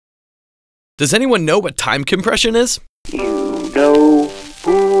Does anyone know what time compression is? You know,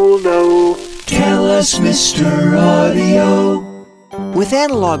 who'll know? Tell us, Mr. Audio. With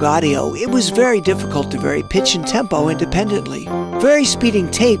analog audio, it was very difficult to vary pitch and tempo independently. Vari-speeding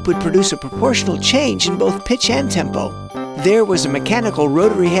tape would produce a proportional change in both pitch and tempo. There was a mechanical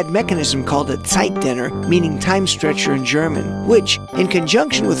rotary head mechanism called a Zeitdehner, meaning time stretcher in German, which, in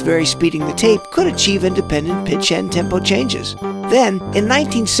conjunction with vari-speeding the tape, could achieve independent pitch and tempo changes. Then, in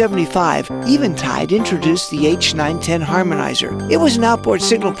 1975, Eventide introduced the H910 Harmonizer. It was an outboard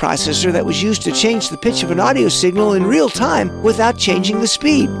signal processor that was used to change the pitch of an audio signal in real time without changing the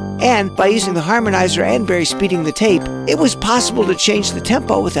speed. And by using the harmonizer and vari-speeding the tape, it was possible to change the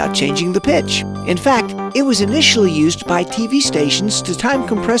tempo without changing the pitch. In fact, it was initially used by TV stations to time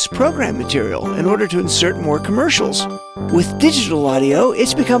compress program material in order to insert more commercials. With digital audio,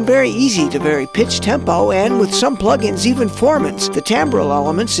 it's become very easy to vary pitch, tempo, and with some plugins even formants, the timbral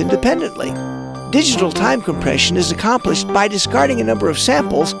elements, independently. Digital time compression is accomplished by discarding a number of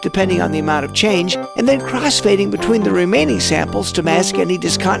samples, depending on the amount of change, and then crossfading between the remaining samples to mask any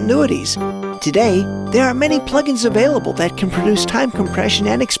discontinuities. Today, there are many plugins available that can produce time compression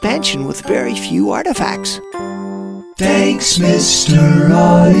and expansion with very few artifacts. Thanks, Mr.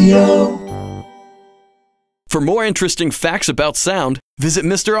 Audio. For more interesting facts about sound, visit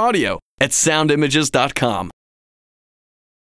Mr. Audio at soundimages.com.